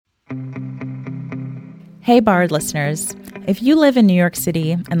Hey, Bard listeners. If you live in New York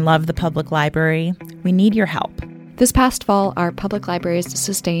City and love the public library, we need your help. This past fall, our public libraries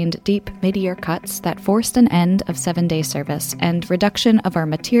sustained deep mid-year cuts that forced an end of 7-day service and reduction of our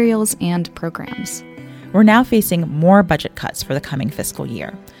materials and programs. We're now facing more budget cuts for the coming fiscal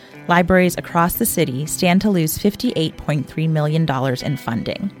year. Libraries across the city stand to lose $58.3 million in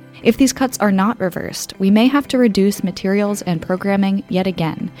funding. If these cuts are not reversed, we may have to reduce materials and programming yet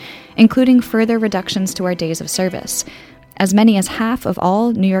again, including further reductions to our days of service. As many as half of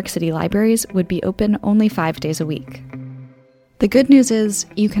all New York City libraries would be open only 5 days a week. The good news is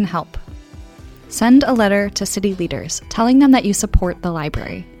you can help. Send a letter to city leaders telling them that you support the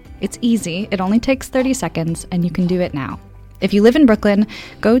library. It's easy, it only takes 30 seconds, and you can do it now. If you live in Brooklyn,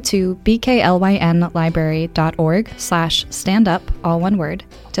 go to bklynlibrary.org/standup, all one word,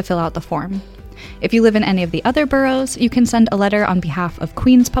 to fill out the form. If you live in any of the other boroughs, you can send a letter on behalf of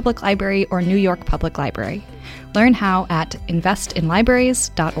Queens Public Library or New York Public Library. Learn how at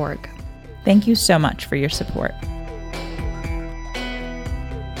investinlibraries.org. Thank you so much for your support.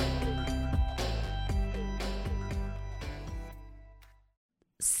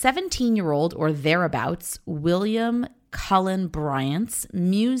 "17-year-old or thereabouts William Cullen Bryant's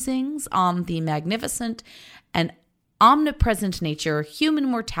musings on the magnificent and omnipresent nature, human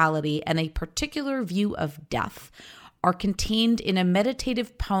mortality, and a particular view of death are contained in a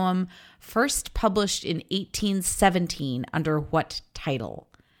meditative poem first published in 1817 under what title?"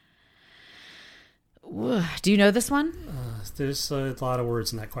 Do you know this one? There's a lot of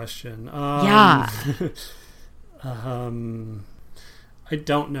words in that question. Yeah. I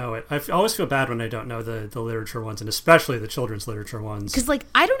don't know it. I always feel bad when I don't know the literature ones, and especially the children's literature ones. Because,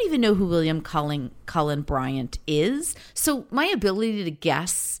 I don't even know who William Cullen Bryant is. So my ability to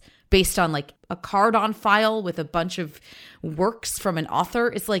guess based on, a card on file with a bunch of works from an author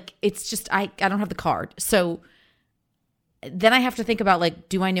is, it's just, I don't have the card. So then I have to think about,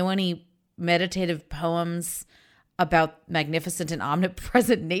 do I know any meditative poems about magnificent and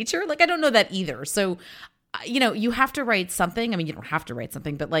omnipresent nature? I don't know that either. So you have to write something. I mean, you don't have to write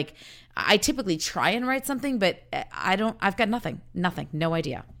something, but I typically try and write something, but I've got nothing, no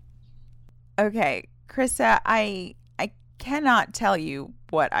idea. Okay, Krista, I cannot tell you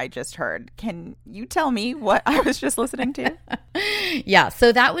what I just heard. Can you tell me what I was just listening to? Yeah,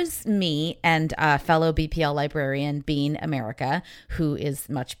 so that was me and fellow BPL librarian Bean America, who is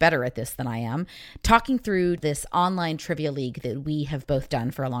much better at this than I am, talking through this online trivia league that we have both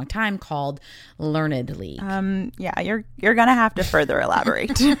done for a long time called Learned League. Yeah, you're gonna have to further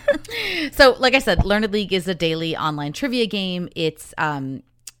elaborate. So, like I said, Learned League is a daily online trivia game. It's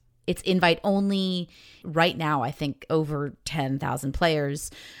invite only. Right now, I think over 10,000 players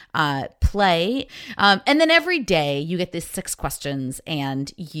play. And then every day you get these 6 questions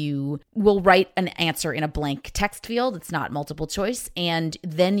and you will write an answer in a blank text field. It's not multiple choice. And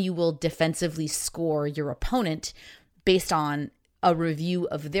then you will defensively score your opponent based on a review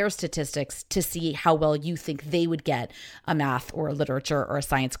of their statistics to see how well you think they would get a math or a literature or a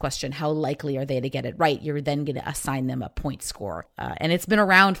science question. How likely are they to get it right? You're then going to assign them a point score. And it's been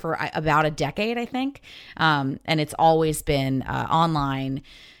around for about a decade, I think. And it's always been online.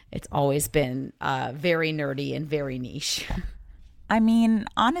 It's always been very nerdy and very niche. I mean,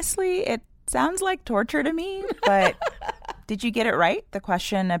 honestly, it sounds like torture to me, but did you get it right? The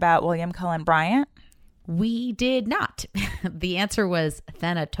question about William Cullen Bryant? We did not. The answer was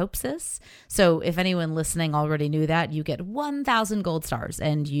Thanatopsis. So if anyone listening already knew that, you get 1,000 gold stars,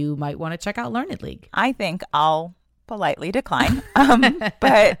 and you might want to check out Learned League. I think I'll politely decline.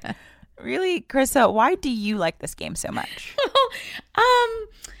 But really, Krista, why do you like this game so much?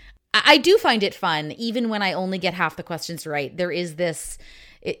 I do find it fun, even when I only get half the questions right. There is this...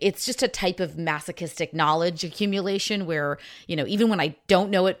 It's just a type of masochistic knowledge accumulation where, even when I don't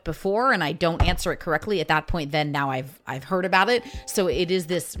know it before and I don't answer it correctly, at that point, then now I've heard about it. So it is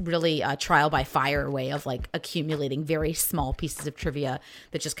this really trial by fire way of accumulating very small pieces of trivia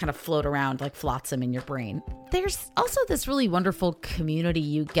that just kind of float around like flotsam in your brain. There's also this really wonderful community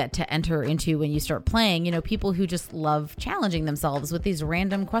you get to enter into when you start playing, people who just love challenging themselves with these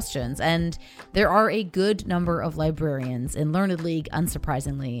random questions. And there are a good number of librarians in Learned League,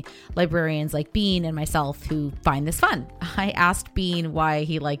 unsurprisingly. Librarians like Bean and myself who find this fun. I asked Bean why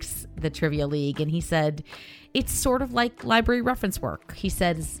he likes the Trivia League, and he said it's sort of like library reference work. He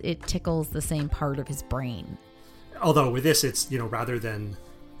says it tickles the same part of his brain. Although with this, it's, rather than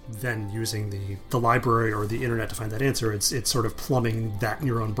using the library or the internet to find that answer, it's sort of plumbing that in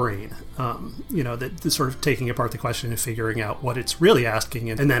your own brain. That sort of taking apart the question and figuring out what it's really asking,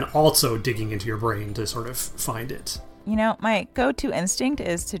 and then also digging into your brain to sort of find it. My go-to instinct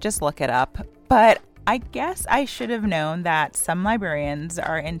is to just look it up, but I guess I should have known that some librarians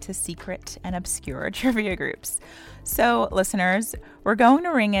are into secret and obscure trivia groups. So, listeners, we're going to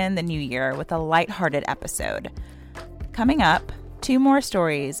ring in the new year with a lighthearted episode. Coming up, 2 more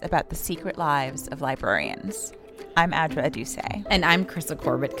stories about the secret lives of librarians. I'm Adra Aduse. And I'm Krista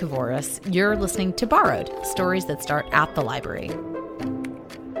Corbett-Kavoris. You're listening to Borrowed, stories that start at the library.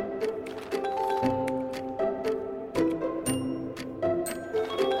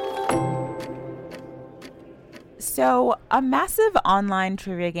 So, a massive online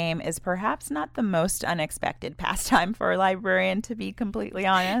trivia game is perhaps not the most unexpected pastime for a librarian, to be completely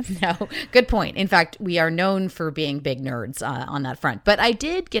honest. No, good point. In fact, we are known for being big nerds on that front. But I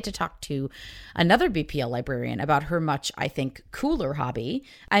did get to talk to another BPL librarian about her much, I think, cooler hobby.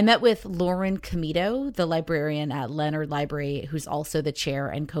 I met with Lauren Comito, the librarian at Leonard Library, who's also the chair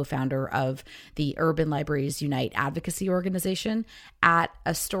and co-founder of the Urban Libraries Unite advocacy organization, at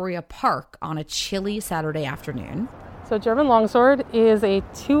Astoria Park on a chilly Saturday afternoon. So German longsword is a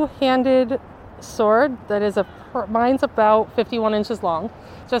 2-handed sword that is mine's about 51 inches long,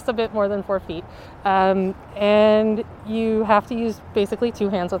 just a bit more than 4 feet. And you have to use basically 2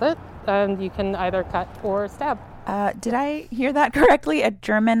 hands with it, and you can either cut or stab. Did I hear that correctly? A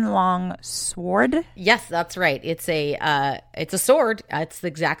German long sword? Yes, that's right. It's a sword. It's the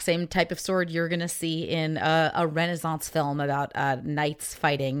exact same type of sword you're going to see in a Renaissance film about knights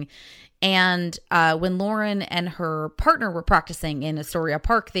fighting. And when Lauren and her partner were practicing in Astoria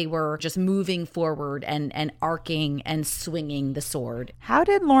Park, they were just moving forward and arcing and swinging the sword. How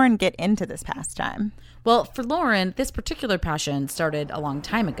did Lauren get into this pastime? Well, for Lauren, this particular passion started a long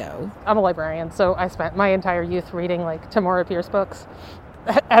time ago. I'm a librarian, so I spent my entire youth reading like Tamora Pierce books,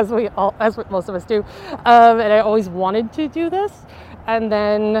 as most of us do. And I always wanted to do this. And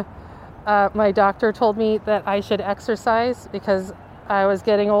then my doctor told me that I should exercise because I was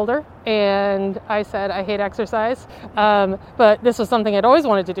getting older, and I said I hate exercise, but this was something I'd always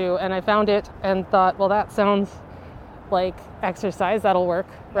wanted to do, and I found it and thought, well, that sounds like exercise, that'll work,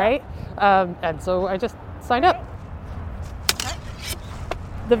 right? And so I just signed up.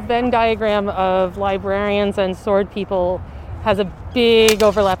 The Venn diagram of librarians and sword people has a big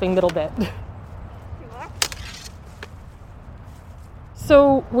overlapping middle bit.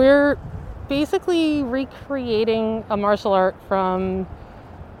 So we're basically recreating a martial art from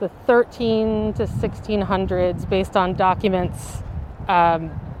the 13 to 1600s based on documents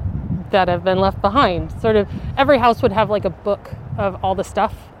that have been left behind. Sort of every house would have like a book of all the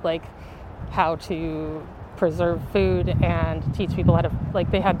stuff, like how to preserve food and teach people how to,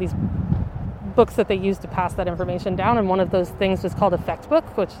 like, they had these books that they used to pass that information down, and one of those things was called a Fecht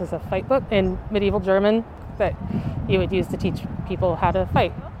book, which is a fight book in medieval German that you would use to teach people how to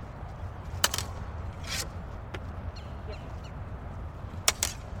fight.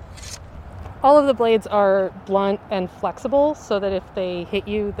 All of the blades are blunt and flexible so that if they hit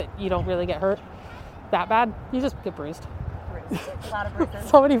you, that you don't really get hurt that bad. You just get bruised. A lot of bruises.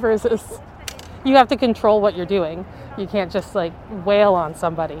 So many bruises. You have to control what you're doing. You can't just like wail on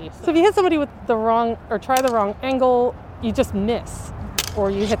somebody. So if you hit somebody with the wrong, or try the wrong angle, you just miss.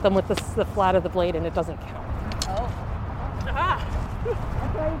 Or you hit them with the flat of the blade and it doesn't count. Oh. Ah!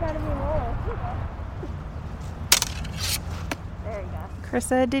 That's why you gotta be low. There you go.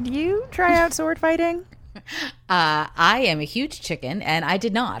 Krista, did you try out sword fighting? I am a huge chicken, and I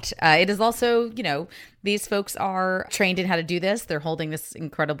did not. It is also, these folks are trained in how to do this. They're holding this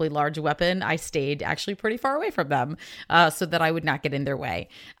incredibly large weapon. I stayed actually pretty far away from them so that I would not get in their way.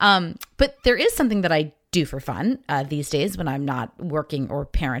 But there is something that I do for fun these days when I'm not working or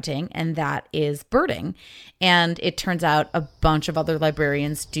parenting, and that is birding. And it turns out a bunch of other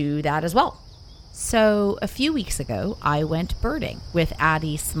librarians do that as well. So a few weeks ago, I went birding with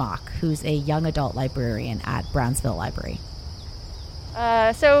Addie Smock, who's a young adult librarian at Brownsville Library.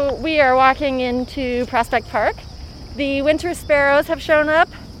 So we are walking into Prospect Park. The winter sparrows have shown up.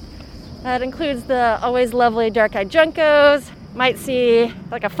 That includes the always lovely dark-eyed juncos. Might see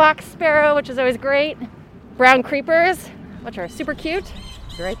like a fox sparrow, which is always great. Brown creepers, which are super cute.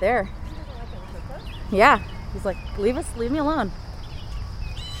 He's right there. Yeah, he's like, leave me alone.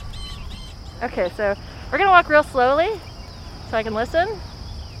 Okay, so we're gonna walk real slowly so I can listen.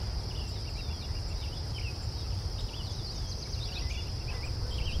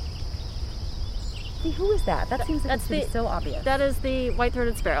 See, who is that? That seems like it's gonna be so obvious. That is the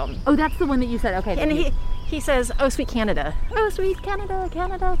white-throated sparrow. Oh, that's the one that you said. Okay. And he says, "Oh, sweet Canada. Oh, sweet Canada,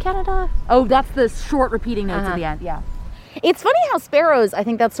 Canada, Canada." Oh, that's the short repeating notes at the end. Yeah. It's funny how sparrows, I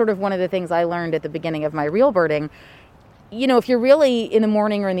think that's sort of one of the things I learned at the beginning of my real birding. If you're really in the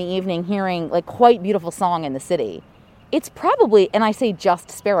morning or in the evening hearing like quite beautiful song in the city, it's probably, and I say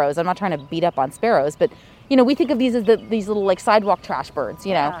just sparrows, I'm not trying to beat up on sparrows, but we think of these as these little like sidewalk trash birds,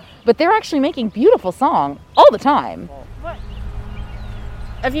 but they're actually making beautiful song all the time. What?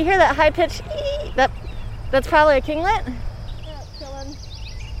 If you hear that high pitched that's probably a kinglet. Yeah, chilling.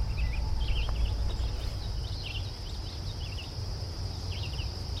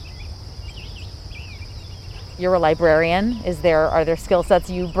 You're a librarian. Are there skill sets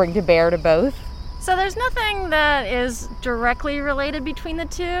you bring to bear to both? So there's nothing that is directly related between the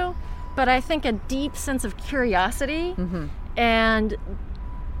two, but I think a deep sense of curiosity, and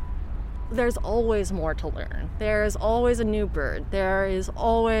there's always more to learn. There's always a new bird. There is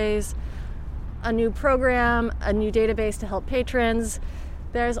always a new program, a new database to help patrons.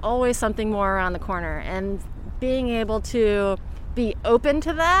 There's always something more around the corner, and being able to be open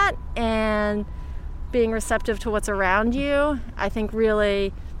to that and being receptive to what's around you, I think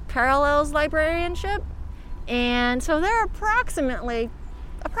really parallels librarianship. And so there are approximately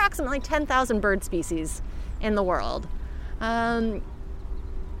 10,000 bird species in the world. I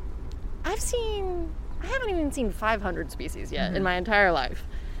haven't even seen 500 species yet in my entire life.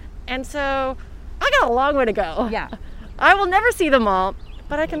 And so I got a long way to go. Yeah. I will never see them all,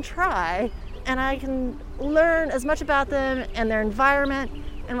 but I can try, and I can learn as much about them and their environment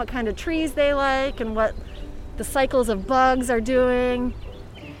and what kind of trees they like and what the cycles of bugs are doing.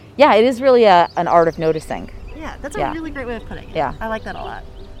 Yeah, it is really an art of noticing. Yeah, that's a really great way of putting it. Yeah. I like that a lot.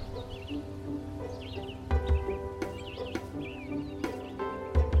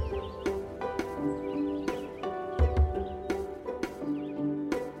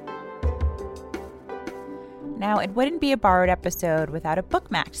 Now, it wouldn't be a borrowed episode without a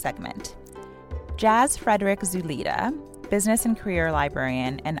book match segment. Jazz Frederick Zulita, business and career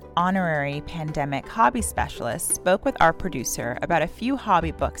librarian and honorary pandemic hobby specialist, spoke with our producer about a few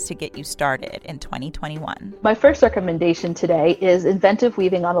hobby books to get you started in 2021. My first recommendation today is Inventive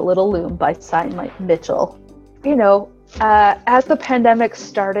Weaving on a Little Loom by Simon Mitchell. As the pandemic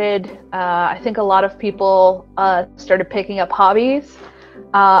started, I think a lot of people started picking up hobbies.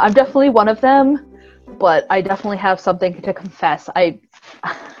 I'm definitely one of them. But I definitely have something to confess. I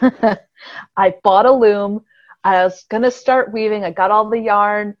bought a loom. I was going to start weaving. I got all the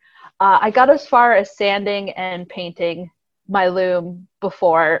yarn. I got as far as sanding and painting my loom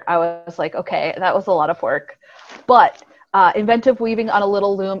before I was like, okay, that was a lot of work. But Inventive Weaving on a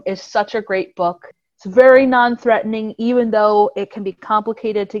Little Loom is such a great book. It's very non-threatening, even though it can be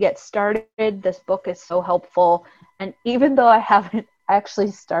complicated to get started. This book is so helpful. And even though I haven't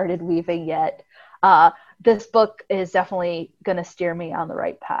actually started weaving yet, this book is definitely going to steer me on the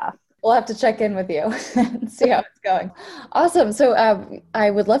right path. We'll have to check in with you and see how it's going. Awesome. So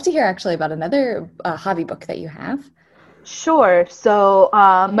I would love to hear actually about another hobby book that you have. Sure. So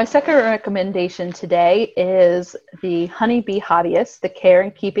my second recommendation today is The Honeybee Hobbyist, The Care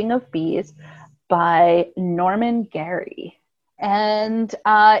and Keeping of Bees by Norman Gary. And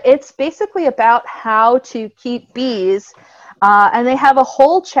it's basically about how to keep bees. And they have a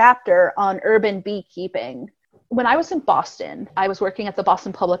whole chapter on urban beekeeping. When I was in Boston, I was working at the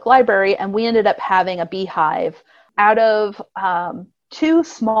Boston Public Library, and we ended up having a beehive. Out of 2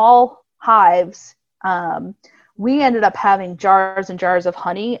 small hives, we ended up having jars and jars of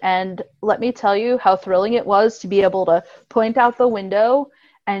honey. And let me tell you how thrilling it was to be able to point out the window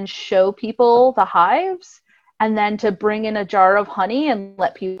and show people the hives, and then to bring in a jar of honey and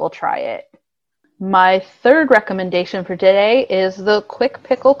let people try it. My third recommendation for today is The Quick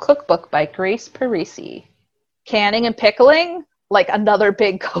Pickle Cookbook by Grace Parisi. Canning and pickling, like another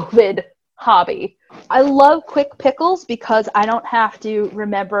big COVID hobby. I love quick pickles because I don't have to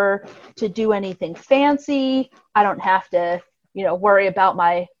remember to do anything fancy. I don't have to, worry about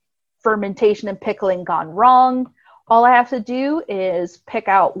my fermentation and pickling gone wrong. All I have to do is pick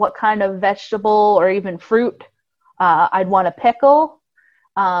out what kind of vegetable or even fruit I'd want to pickle.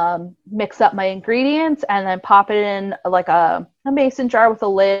 Mix up my ingredients and then pop it in like a mason jar with a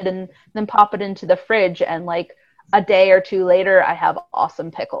lid, and then pop it into the fridge, and like a day or 2 later I have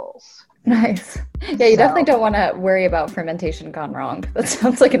awesome pickles. Nice. Yeah, you definitely don't want to worry about fermentation gone wrong. That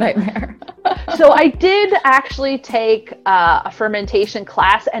sounds like a nightmare. So I did actually take a fermentation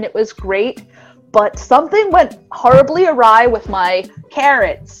class, and it was great, but something went horribly awry with my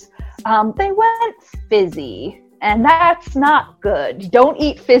carrots. They went fizzy. And that's not good. Don't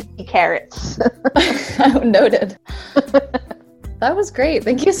eat fizzy carrots. Noted. That was great.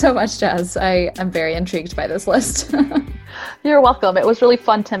 Thank you so much, Jazz. I'm very intrigued by this list. You're welcome. It was really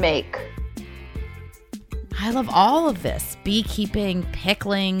fun to make. I love all of this. Beekeeping,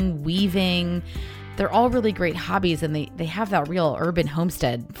 pickling, weaving. they're all really great hobbies, and they have that real urban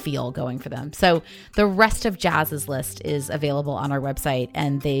homestead feel going for them. So the rest of Jazz's list is available on our website,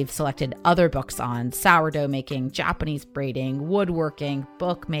 and they've selected other books on sourdough making, Japanese braiding, woodworking,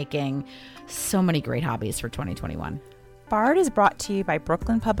 bookmaking, so many great hobbies for 2021. Borrowed is brought to you by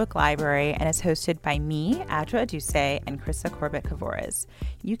Brooklyn Public Library and is hosted by me, Adra Aduse, and Krista Corbett-Kavores.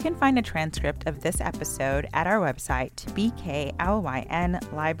 You can find a transcript of this episode at our website,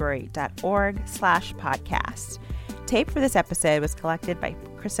 bklynlibrary.org/podcast. Tape for this episode was collected by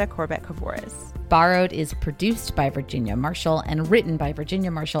Krista Corbett-Kavores. Borrowed is produced by Virginia Marshall and written by Virginia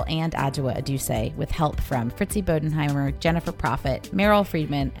Marshall and Adjoa Aduse, with help from Fritzi Bodenheimer, Jennifer Prophet, Meryl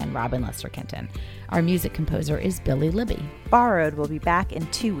Friedman, and Robin Lester Kenton. Our music composer is Billy Libby. Borrowed will be back in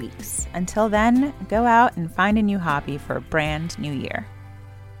 2 weeks. Until then, go out and find a new hobby for a brand new year.